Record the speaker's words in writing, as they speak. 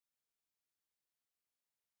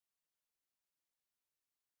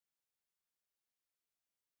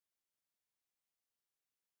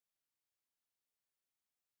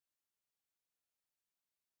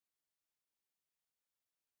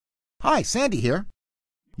Hi, Sandy here.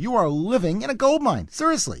 You are living in a gold mine,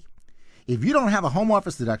 seriously. If you don't have a home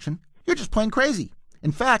office deduction, you're just plain crazy.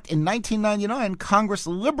 In fact, in 1999, Congress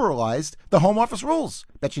liberalized the home office rules.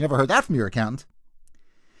 Bet you never heard that from your accountant.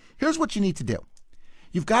 Here's what you need to do.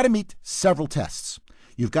 You've got to meet several tests.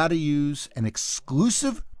 You've got to use an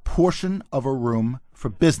exclusive portion of a room for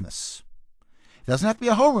business. It doesn't have to be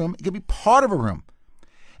a whole room. It can be part of a room.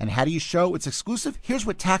 And how do you show it's exclusive? Here's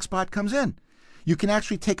where TaxBot comes in. You can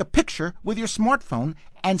actually take a picture with your smartphone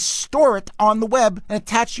and store it on the web and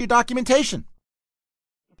attach to your documentation.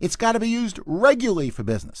 It's got to be used regularly for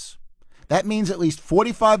business. That means at least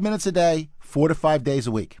 45 minutes a day, 4 to 5 days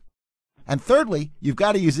a week. And thirdly, you've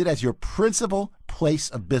got to use it as your principal place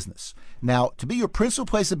of business. Now, to be your principal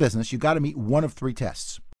place of business, you've got to meet one of 3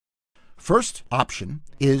 tests. First option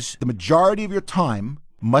is the majority of your time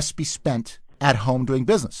must be spent at home doing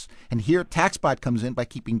business. And here TaxBot comes in by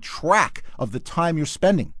keeping track of the time you're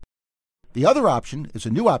spending. The other option is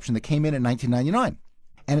a new option that came in 1999,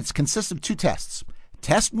 and it consists of 2 tests.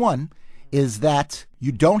 Test 1 is that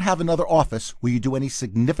you don't have another office where you do any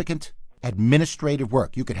significant administrative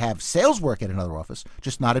work. You could have sales work at another office,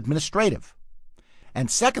 just not administrative.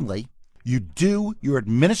 And secondly, you do your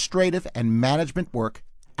administrative and management work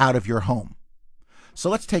out of your home.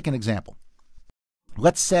 So let's take an example.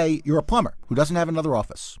 Let's say you're a plumber who doesn't have another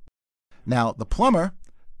office. Now, the plumber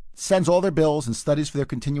sends all their bills and studies for their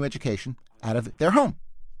continuing education out of their home.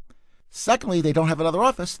 Secondly, they don't have another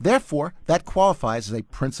office. Therefore, that qualifies as a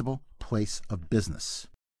principal place of business.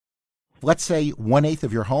 Let's say 1/8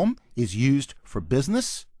 of your home is used for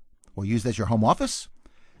business or used as your home office.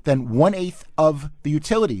 Then 1/8 of the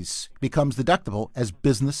utilities becomes deductible as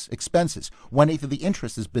business expenses. 1/8 of the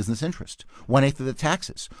interest is business interest. 1/8 of the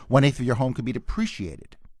taxes. 1/8 of your home can be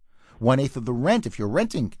depreciated. 1/8 of the rent, if you're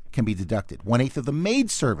renting, can be deducted. 1/8 of the maid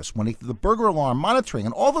service. 1/8 of the burglar alarm monitoring,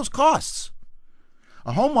 and all those costs.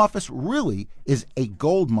 A home office really is a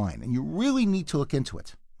gold mine, and you really need to look into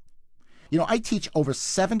it. You know, I teach over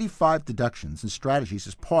 75 deductions and strategies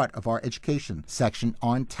as part of our education section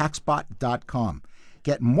on taxbot.com.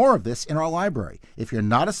 Get more of this in our library. If you're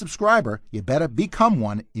not a subscriber, you better become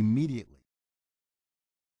one immediately.